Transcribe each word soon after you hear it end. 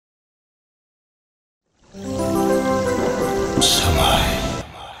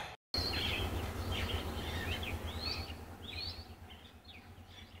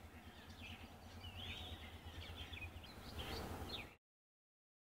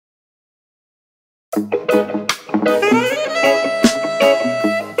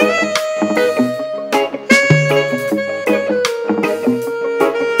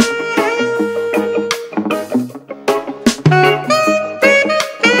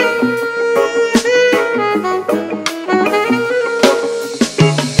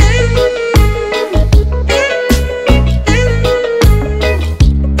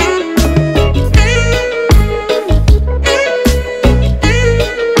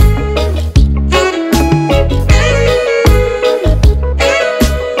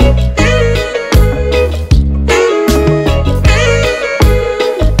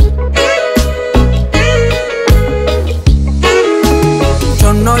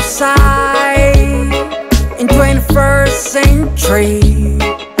Genocide in 21st century.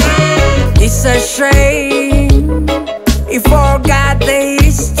 It's a shame you forgot the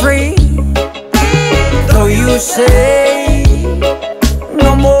history. Though you say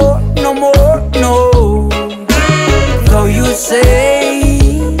no more, no more, no. Though you say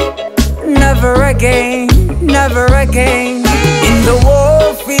never again, never again. In the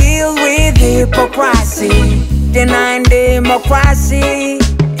world filled with hypocrisy, denying democracy.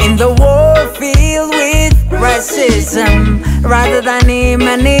 In the world filled with racism rather than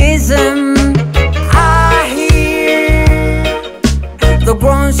humanism, I hear the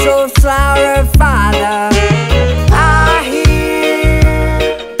groans of slaughtered father. I hear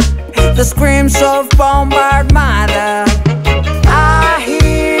the screams of bombarded mother. I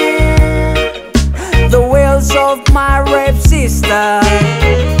hear the wails of my raped sister.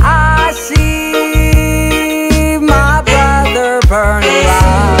 I see my brother burn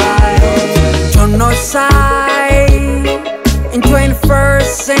alive. Genocide in 21st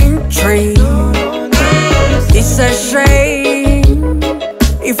century. It's a shame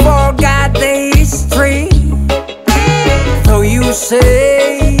you forgot the history. Though you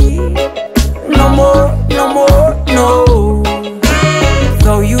say no more, no more, no.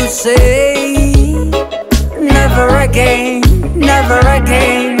 Though you say never again, never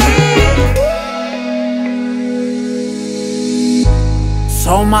again.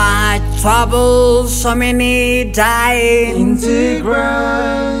 So much trouble, so many dying into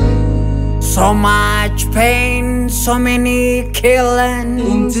ground. So much pain, so many killing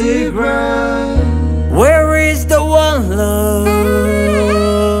into ground. Where is the one love?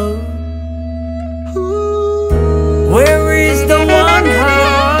 Where is the one heart?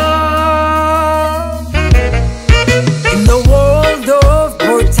 In the world of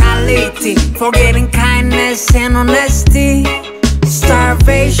brutality, forgetting kindness and honesty,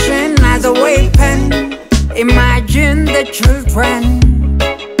 starvation as a weapon. Imagine the children.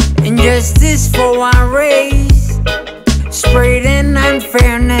 Injustice for one race, spreading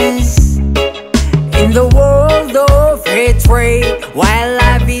unfairness. In the world of hatred, while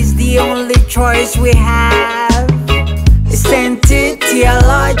life is the only choice we have, it's tainted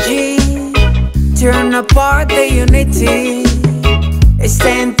theology, turn apart the unity. It's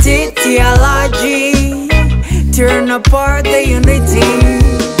tainted theology, turn apart the unity.